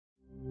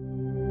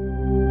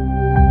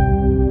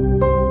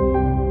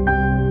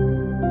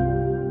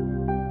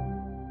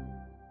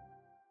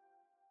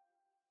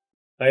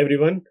Hi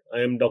everyone, I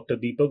am Dr.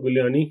 Deepak,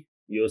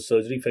 your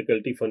surgery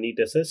faculty for NEET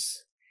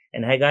SS.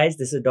 And hi guys,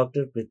 this is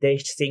Dr.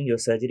 Pritesh Singh, your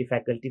surgery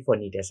faculty for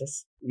NEET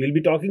SS. We'll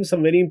be talking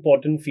some very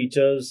important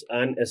features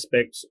and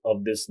aspects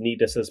of this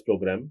NEET SS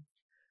program.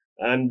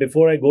 And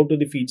before I go to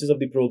the features of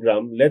the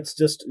program, let's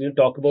just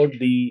talk about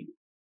the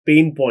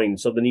pain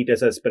points of the NEET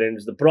SS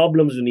aspirants, the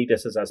problems the NEET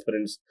SS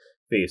aspirants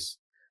face.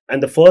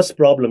 And the first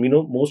problem,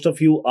 most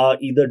of you are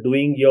either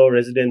doing your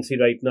residency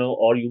right now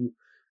or you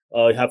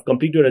have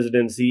completed your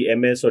residency,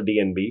 MS or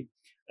DNB.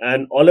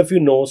 And all of you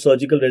know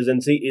surgical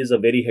residency is a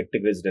very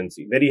hectic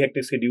residency. Very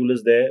hectic schedule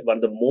is there. One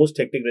of the most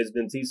hectic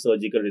residencies,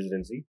 surgical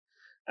residency.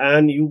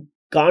 And you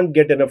can't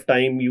get enough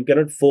time. You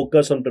cannot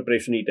focus on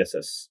preparation NEET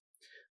SS.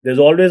 There's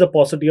always a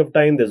paucity of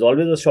time. There's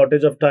always a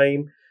shortage of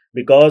time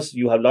because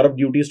you have a lot of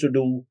duties to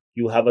do.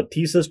 You have a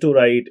thesis to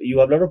write. You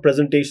have a lot of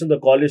presentations the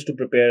college to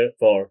prepare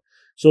for.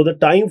 So the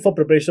time for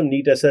preparation of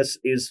NEET SS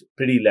is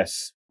pretty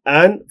less.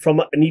 And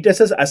from a NEET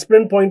SS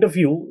aspirant point of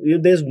view,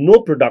 there's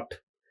no product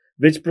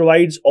which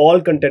provides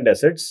all content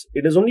assets.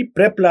 It is only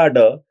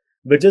PrepLadder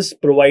which is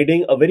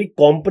providing a very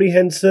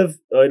comprehensive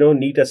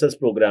NEET SS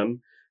program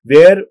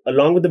where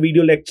along with the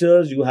video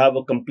lectures, you have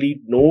a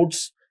complete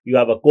notes, you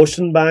have a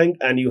question bank,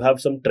 and you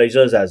have some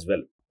treasures as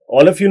well.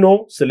 All of you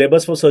know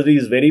syllabus for surgery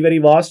is very, very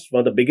vast. One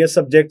of the biggest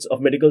subjects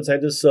of medical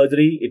science is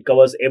surgery. It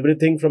covers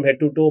everything from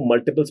head to toe,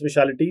 multiple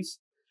specialties.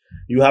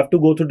 You have to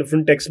go through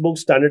different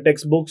textbooks, standard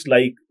textbooks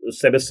like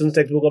Sebastian's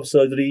textbook of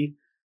surgery,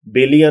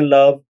 Bailey and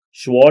Love,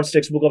 Schwartz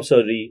textbook of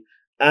surgery.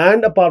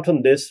 And apart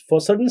from this,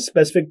 for certain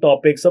specific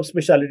topics,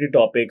 subspecialty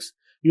topics,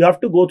 you have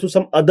to go through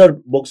some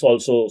other books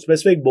also,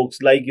 specific books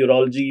like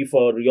urology.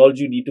 For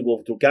urology, you need to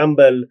go through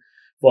Campbell.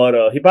 For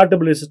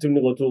hepatometabolic system,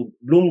 you go through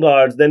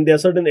Bloomgard's. Then there are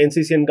certain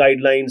NCCN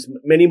guidelines,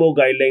 many more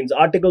guidelines.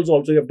 Articles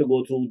also you have to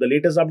go through. The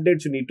latest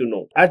updates you need to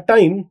know. At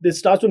time, this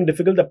starts being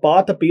difficult. The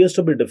path appears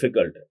to be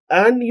difficult.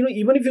 And,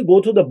 even if you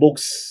go through the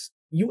books,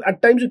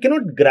 at times you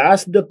cannot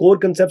grasp the core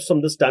concepts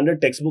from the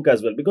standard textbook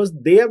as well because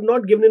they have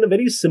not given in a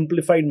very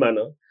simplified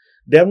manner.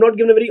 They have not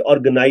given a very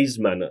organized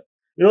manner.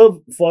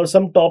 For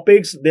some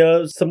topics,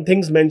 there are some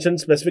things mentioned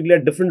specifically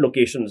at different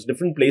locations,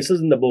 different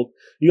places in the book.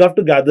 You have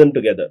to gather them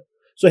together.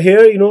 So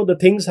here, the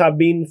things have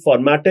been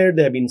formatted,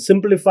 they have been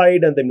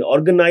simplified and then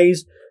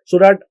organized so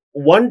that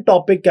one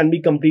topic can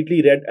be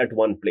completely read at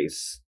one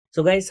place.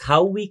 So guys,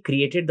 how we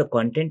created the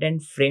content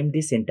and framed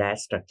this entire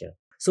structure.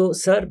 So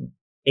sir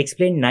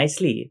explained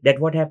nicely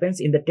that what happens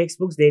in the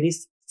textbooks, there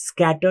is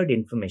scattered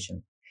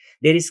information.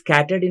 There is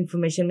scattered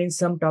information means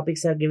some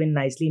topics are given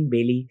nicely in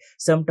Bailey,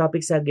 some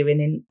topics are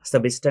given in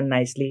Sebastian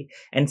nicely,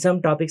 and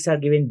some topics are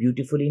given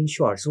beautifully in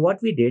Schwartz. So what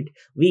we did,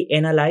 we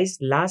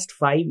analyzed last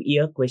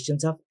 5-year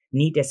questions of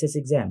NEET SS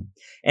exam.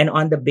 And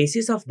on the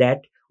basis of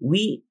that,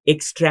 we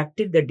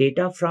extracted the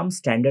data from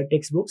standard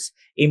textbooks,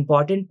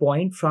 important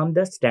point from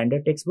the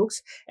standard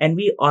textbooks, and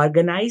we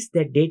organized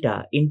that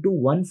data into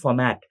one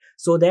format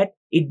so that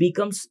it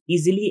becomes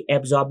easily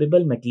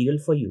absorbable material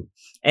for you.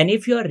 And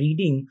if you are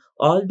reading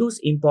all those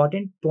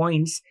important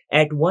points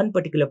at one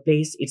particular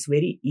place, it's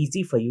very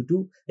easy for you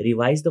to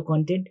revise the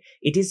content.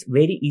 It is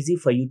very easy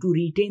for you to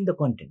retain the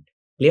content.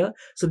 Clear?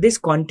 So this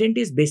content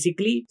is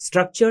basically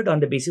structured on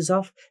the basis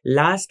of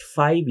last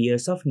 5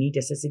 years of NEET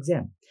SS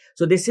exam.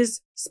 So this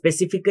is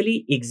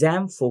specifically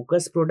exam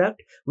focused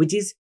product, which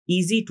is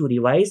easy to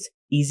revise,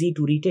 easy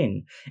to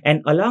retain.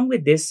 And along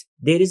with this,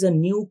 there is a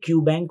new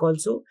Q bank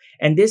also.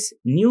 And this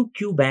new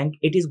Q bank,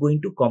 it is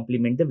going to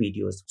complement the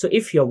videos. So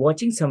if you're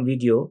watching some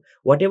video,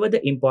 whatever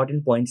the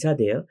important points are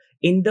there,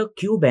 in the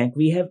Q bank,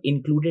 we have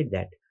included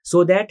that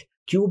so that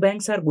Q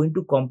banks are going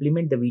to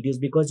complement the videos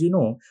because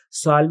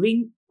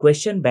solving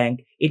question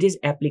bank, it is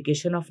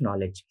application of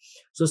knowledge.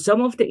 So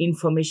some of the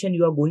information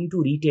you are going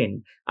to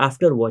retain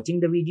after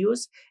watching the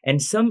videos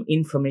and some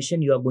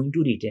information you are going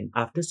to retain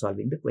after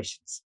solving the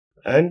questions.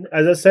 And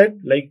as I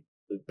said, like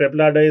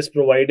PrepLadder is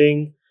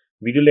providing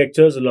video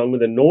lectures along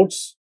with the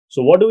notes.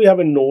 So what do we have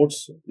in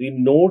notes? The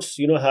notes,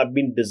 have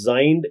been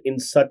designed in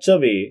such a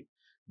way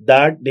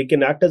that they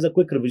can act as a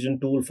quick revision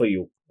tool for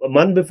you. A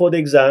month before the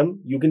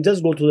exam, you can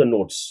just go through the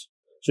notes.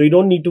 So you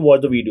don't need to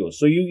watch the videos.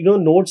 So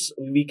notes,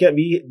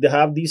 they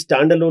have these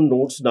standalone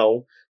notes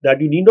now that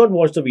you need not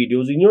watch the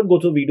videos. You need not go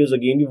through videos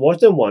again. You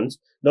watch them once.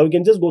 Now you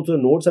can just go through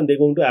the notes and they're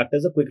going to act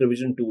as a quick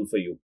revision tool for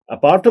you.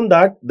 Apart from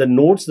that, the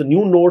notes, the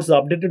new notes, the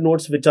updated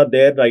notes which are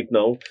there right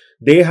now,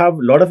 they have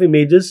a lot of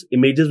images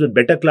with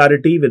better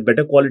clarity, with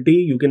better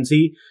quality. You can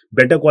see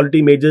better quality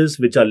images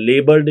which are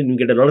labeled and you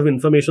get a lot of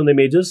information on the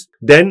images.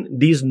 Then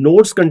these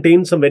notes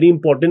contain some very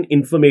important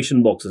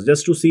information boxes.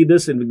 Just to see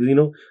this,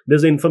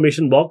 there's an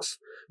information box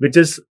which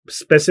is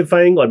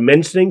specifying or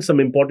mentioning some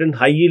important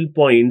high yield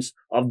points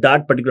of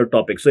that particular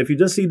topic. So if you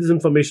just see this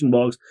information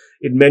box,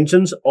 it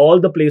mentions all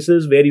the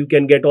places where you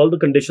can get all the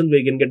conditions where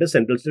you can get a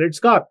central striated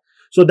scar.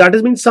 So that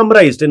has been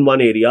summarized in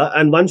one area.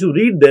 And once you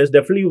read this,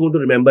 definitely you're going to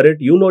remember it.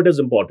 It is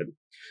important.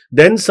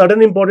 Then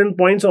certain important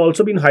points are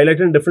also been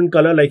highlighted in different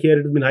color. Like here,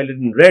 it has been highlighted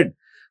in red.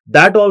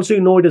 That also,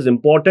 it is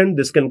important.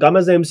 This can come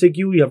as an MCQ.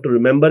 You have to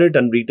remember it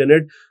and retain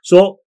it.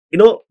 So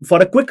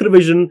for a quick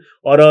revision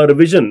or a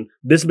revision,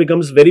 this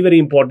becomes very, very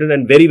important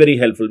and very, very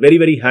helpful, very,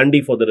 very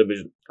handy for the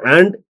revision.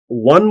 And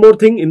one more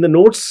thing in the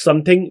notes,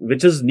 something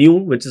which is new,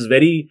 which is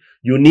very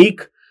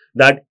unique,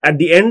 that at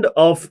the end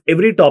of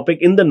every topic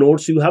in the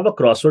notes, you have a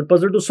crossword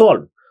puzzle to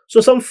solve. So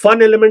some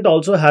fun element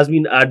also has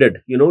been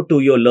added, to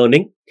your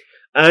learning.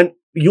 And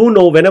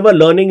whenever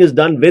learning is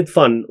done with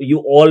fun, you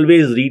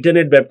always retain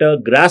it better,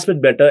 grasp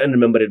it better, and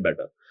remember it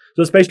better.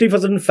 So especially for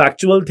certain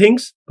factual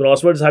things,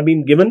 crosswords have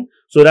been given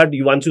so that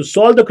once you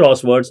solve the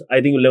crosswords,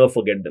 I think you'll never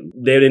forget them.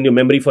 They're in your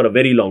memory for a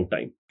very long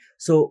time.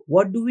 So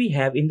what do we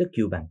have in the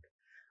Q bank?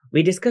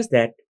 We discussed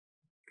that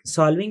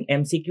solving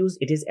MCQs,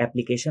 it is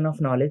application of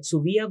knowledge. So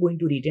we are going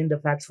to retain the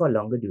facts for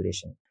longer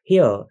duration.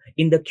 Here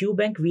in the Q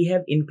bank, we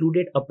have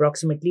included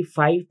approximately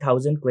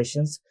 5,000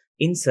 questions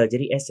in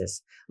Surgery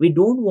SS. We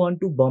don't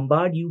want to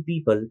bombard you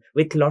people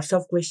with lots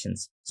of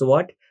questions. So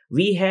what?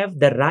 We have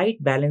the right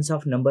balance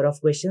of number of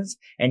questions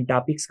and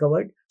topics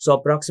covered. So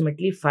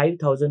approximately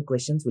 5,000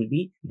 questions will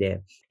be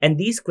there. And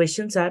these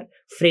questions are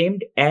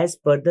framed as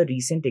per the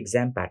recent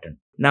exam pattern.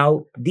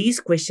 Now, these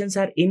questions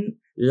are in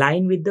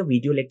line with the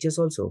video lectures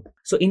also.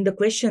 So in the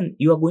question,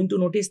 you are going to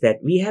notice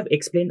that we have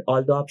explained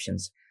all the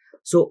options.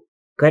 So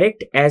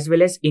correct as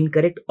well as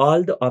incorrect,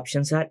 all the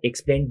options are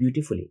explained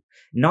beautifully.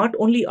 Not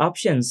only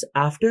options,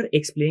 after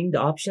explaining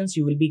the options,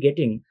 you will be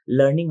getting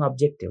learning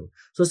objective.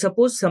 So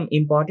suppose some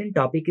important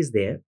topic is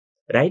there,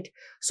 right?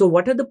 So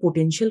what are the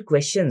potential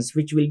questions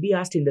which will be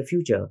asked in the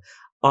future?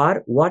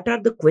 Or what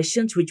are the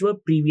questions which were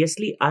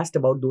previously asked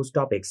about those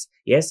topics?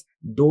 Yes,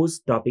 those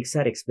topics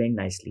are explained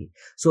nicely.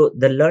 So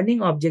the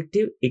learning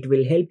objective, it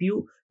will help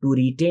you to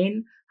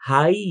retain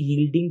high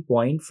yielding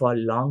point for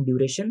long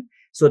duration.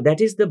 So that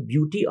is the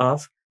beauty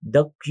of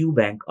the Q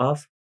bank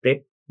of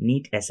Prep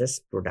NEET SS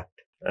product.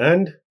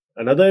 And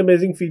another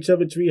amazing feature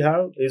which we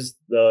have is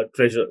the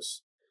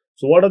treasures.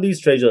 So what are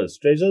these treasures?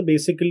 Treasure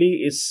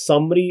basically is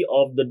summary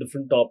of the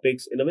different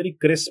topics in a very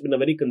crisp, in a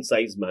very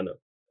concise manner.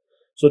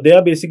 So they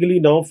are basically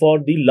now for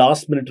the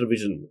last minute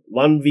revision.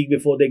 1 week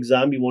before the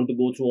exam, you want to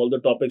go through all the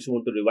topics, you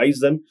want to revise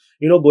them.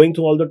 Going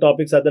through all the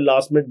topics at the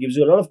last minute gives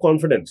you a lot of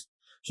confidence.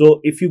 So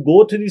if you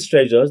go through these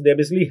treasures, they're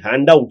basically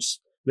handouts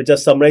which are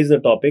summarizing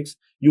the topics.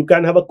 You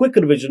can have a quick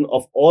revision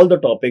of all the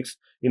topics,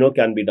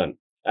 can be done.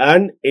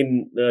 And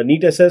in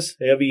NEET SS,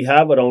 here we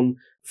have around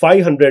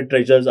 500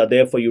 treasures are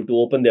there for you to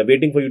open. They're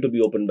waiting for you to be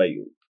opened by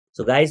you.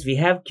 So guys, we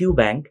have Q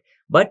bank,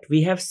 but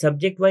we have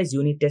subject-wise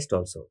unit test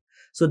also.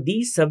 So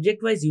these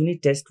subject-wise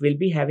unit test will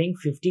be having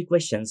 50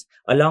 questions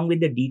along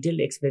with the detailed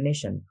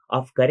explanation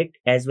of correct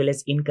as well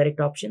as incorrect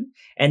option.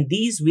 And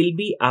these will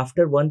be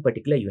after one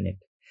particular unit.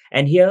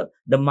 And here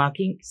the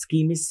marking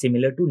scheme is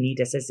similar to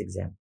NEET SS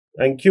exam.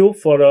 Thank you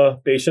for a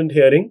patient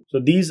hearing. So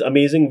these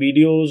amazing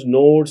videos,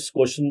 notes,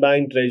 question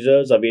bank,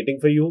 treasures are waiting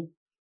for you.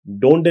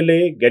 Don't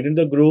delay, get in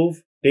the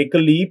groove, take a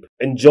leap,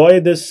 enjoy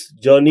this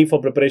journey for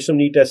preparation of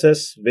NEET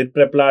SS with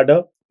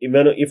PrepLadder.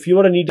 Even if you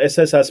are a NEET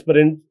SS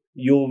aspirant,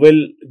 you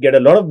will get a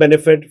lot of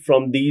benefit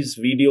from these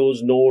videos,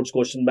 notes,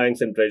 question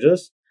banks and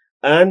treasures.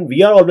 And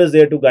we are always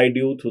there to guide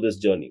you through this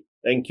journey.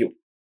 Thank you.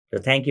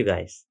 So thank you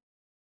guys.